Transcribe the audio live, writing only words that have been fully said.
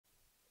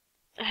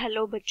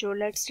Hello बच्चों,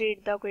 let's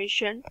read the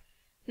question.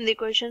 The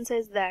question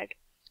says that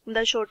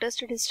the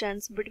shortest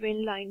distance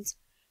between lines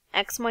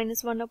x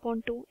minus 1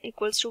 upon 2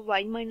 equals to y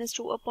minus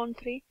 2 upon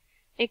 3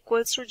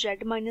 equals to z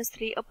minus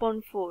 3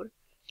 upon 4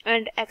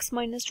 and x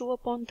minus 2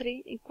 upon 3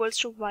 equals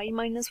to y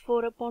minus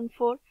 4 upon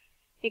 4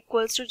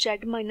 equals to z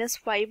minus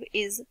 5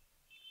 is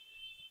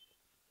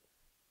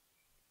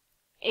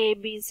A,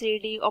 B, C,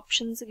 D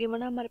options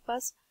given है हमारे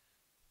पास.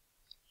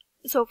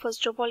 So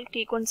first of all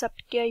key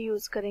concept क्या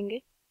use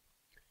करेंगे?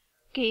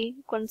 Key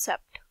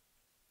concept.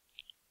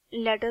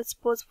 Let us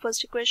suppose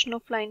first equation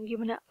of line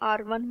given है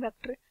r1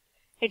 vector,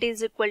 it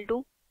is equal to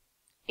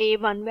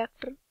a1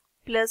 vector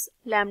plus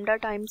lambda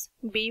times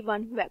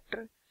b1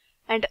 vector,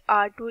 and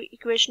r2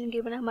 equation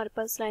given है हमारे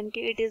पास line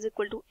के, it is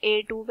equal to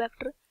a2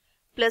 vector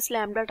plus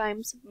lambda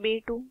times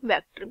b2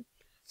 vector.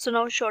 So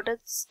now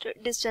shortest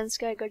distance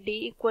क्या आएगा? D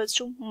equals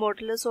to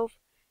modulus of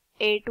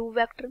a2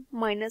 vector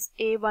minus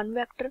a1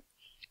 vector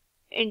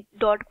in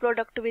dot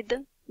product with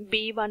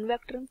b1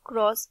 vector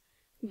cross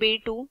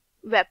b2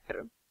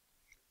 vector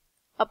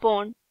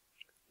upon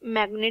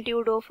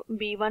magnitude of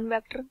b1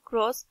 vector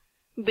cross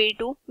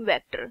b2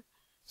 vector.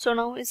 So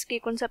now इसके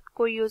concept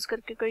को use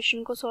करके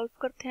question को solve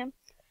करते हैं.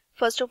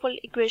 First of all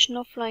equation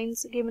of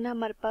lines given है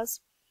हमारे पास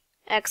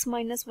x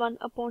minus 1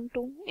 upon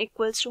 2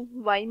 equals to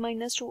y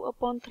minus 2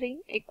 upon 3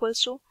 equals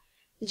to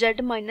z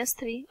minus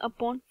 3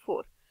 upon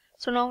 4.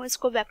 So now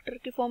इसको vector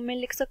की फॉर्म में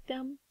लिख सकते हैं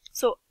हम.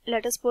 So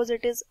let us suppose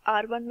it is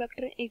r1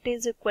 vector, it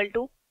is equal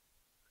to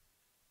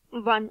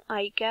 1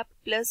 I cap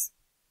plus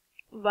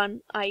 1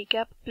 I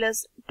cap plus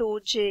 2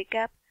 j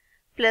cap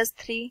plus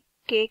 3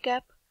 k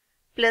cap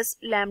plus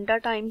lambda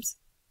times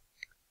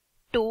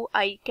 2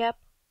 I cap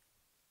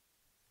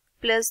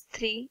plus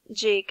 3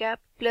 j cap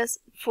plus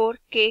 4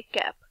 k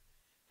cap.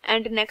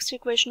 And next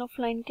equation of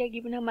line क्या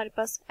given है हमारे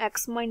पास?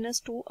 x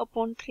minus 2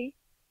 upon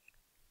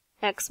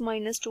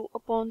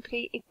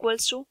 3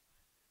 equals to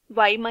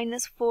y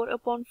minus 4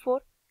 upon 4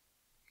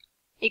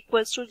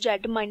 equals to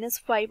z minus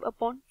 5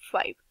 upon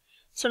 5.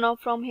 So now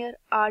from here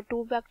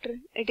r2 vector,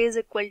 it is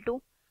equal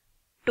to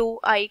 2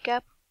 I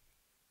cap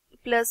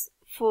plus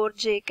 4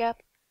 j cap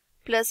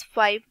plus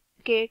 5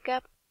 k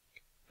cap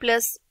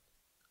plus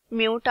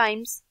mu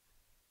times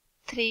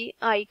 3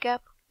 I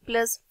cap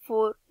plus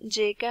 4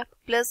 j cap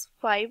plus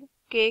 5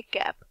 k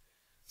cap.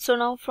 So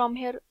now from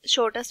here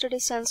shortest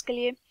distance के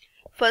लिए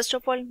first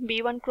of all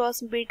b1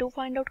 cross b2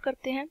 find out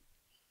करते हैं.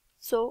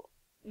 So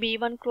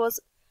b1 cross,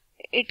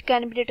 it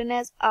can be written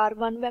as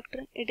r1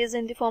 vector, it is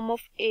in the form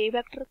of a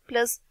vector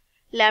plus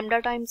lambda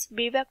times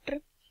b vector,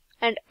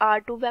 and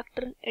r2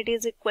 vector, it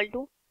is equal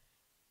to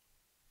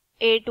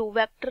a2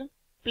 vector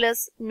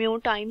plus mu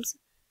times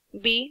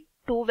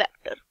b2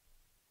 vector,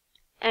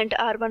 and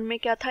r1 में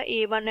क्या था?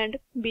 a1 and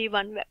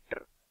b1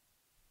 vector.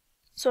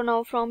 So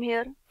now from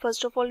here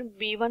first of all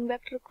b1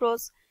 vector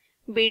cross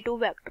b2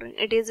 vector,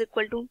 it is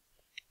equal to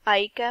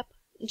I cap,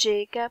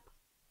 j cap,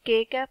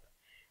 k cap,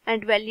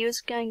 and values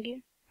क्या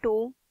आएंगी?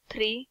 2,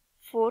 3,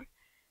 4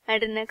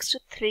 and next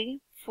 3,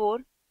 4,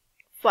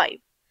 5.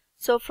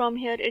 So from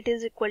here it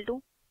is equal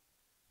to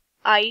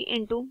I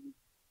into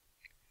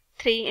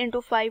 3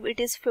 into 5, it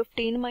is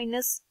 15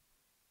 minus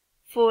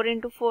 4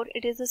 into 4,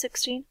 it is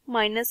 16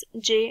 minus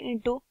j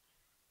into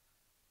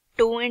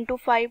 2 into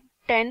 5,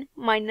 10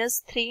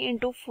 minus 3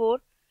 into 4,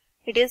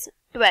 it is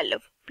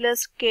 12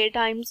 plus k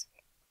times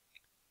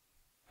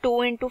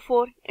 2 into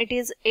 4, it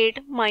is 8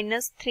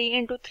 minus 3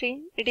 into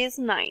 3, it is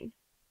 9.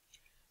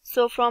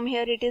 So from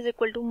here it is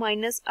equal to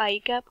minus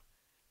I cap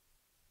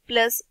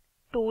plus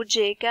 2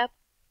 j cap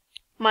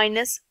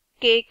minus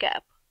k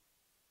cap.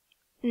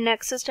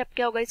 Next step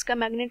क्या होगा? इसका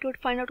magnitude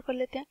find out कर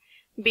लेते हैं.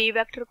 b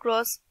vector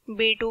cross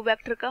b2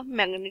 vector का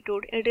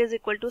magnitude, it is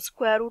equal to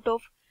square root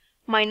of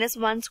minus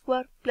 1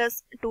 square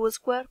plus 2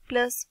 square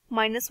plus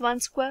minus 1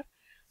 square.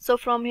 So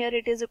from here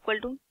it is equal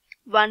to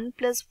 1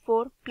 plus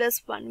 4 plus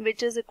 1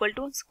 which is equal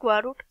to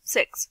square root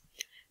 6.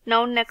 Now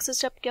next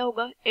step क्या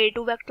होगा?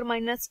 a2 vector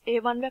minus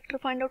a1 vector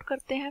find out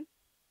करते हैं.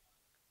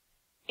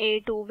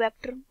 a2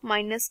 vector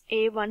minus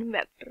a1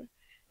 vector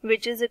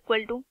which is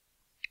equal to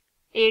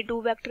a2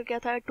 vector क्या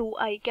था? 2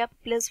 I cap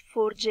plus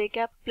 4 j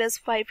cap plus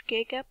 5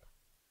 k cap,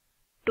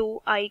 2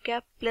 I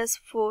cap plus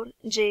 4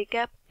 j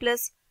cap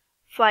plus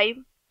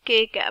 5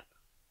 k cap.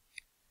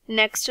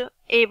 Next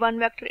a1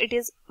 vector, it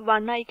is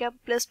 1 I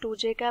cap plus 2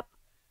 j cap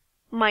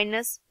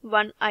minus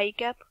 1 I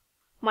cap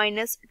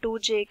minus 2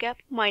 j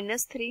cap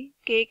minus 3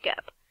 k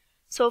cap.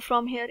 So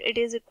from here it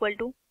is equal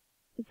to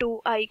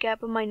 2 I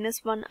cap minus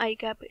 1 I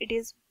cap, it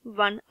is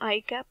 1 I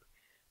cap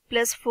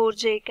plus 4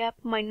 j cap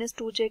minus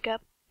 2 j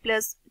cap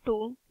plus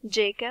 2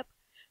 j cap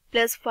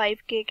plus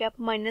 5 k cap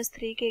minus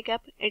 3 k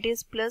cap, it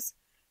is plus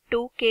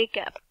 2 k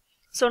cap.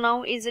 So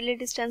now easily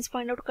distance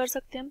find out कर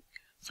सकते हैं.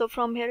 So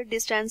from here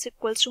distance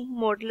equals to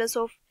modulus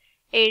of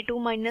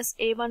a2 minus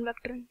a1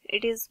 vector,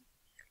 it is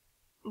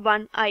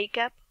 1 I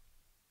cap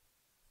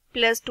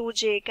plus 2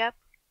 j cap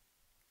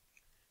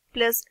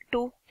plus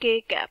 2 k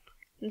cap.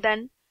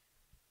 Then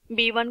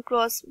b1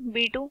 cross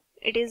b2,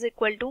 it is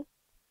equal to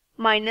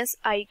minus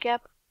I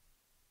cap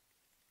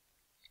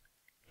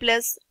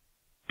plus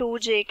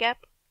 2j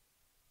cap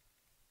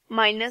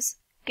minus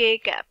k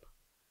cap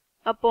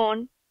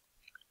upon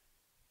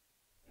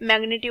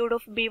magnitude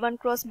of b1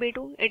 cross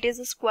b2, it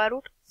is square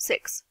root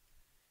 6.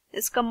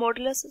 इसका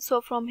modulus, so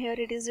from here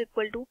it is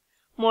equal to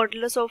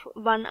modulus of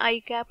 1 I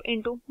cap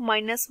into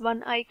minus 1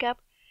 I cap,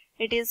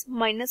 it is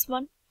minus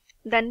 1,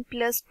 then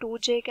plus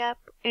 2j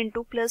cap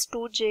into plus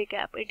 2j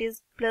cap, it is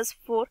plus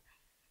 4,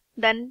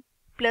 then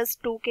plus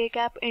 2k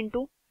cap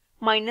into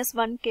minus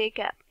 1k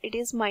cap, it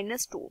is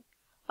minus 2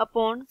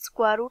 upon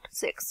square root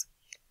 6,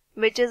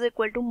 which is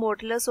equal to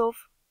modulus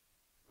of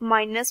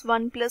minus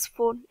 1 plus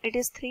 4, it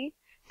is 3,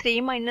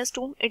 3 minus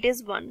 2, it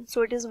is 1,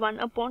 so it is 1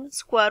 upon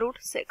square root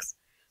 6.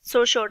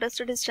 So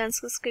shortest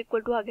distance इसके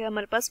equal to आ गया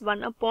हमारे पास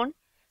 1 upon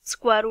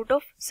square root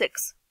of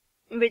 6,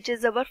 which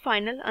is our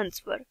final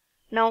answer.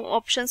 Now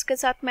options के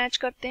साथ match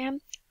करते हैं.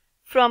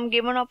 From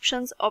given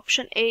options,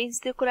 option A is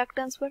the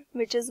correct answer,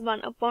 which is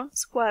 1 upon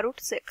square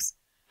root 6.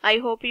 I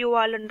hope you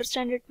all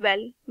understand it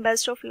well.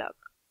 Best of luck.